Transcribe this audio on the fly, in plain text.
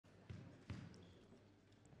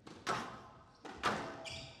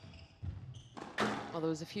Well, there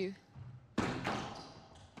was a few.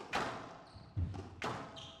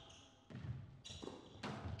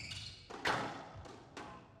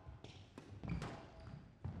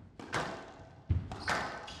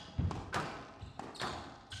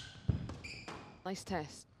 Nice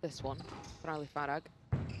test, this one, for Ali Farag.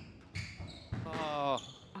 Oh,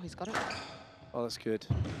 He's got it. oh, that's good.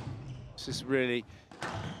 This is really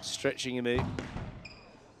stretching him out.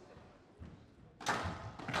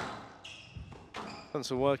 Done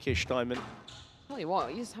some work here, Steinmann. Tell you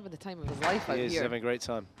what, he's having the time of his life out here. He is having a great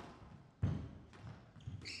time.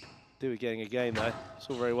 Do we getting a game though? It's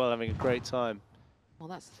all very well having a great time. Well,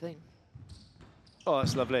 that's the thing. Oh,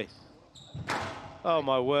 that's lovely. Oh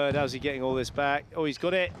my word, how's he getting all this back? Oh, he's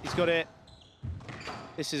got it, he's got it.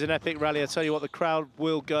 This is an epic rally. I tell you what, the crowd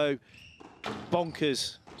will go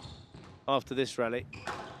bonkers after this rally.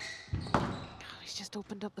 He's just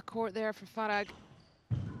opened up the court there for Farag.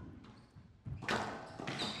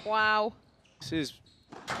 Wow. This is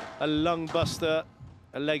a lung buster,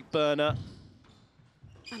 a leg burner.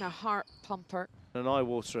 And a heart pumper. And an eye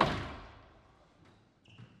waterer.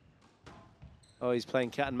 Oh, he's playing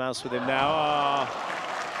cat and mouse with him now.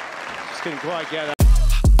 Oh, just couldn't quite get that.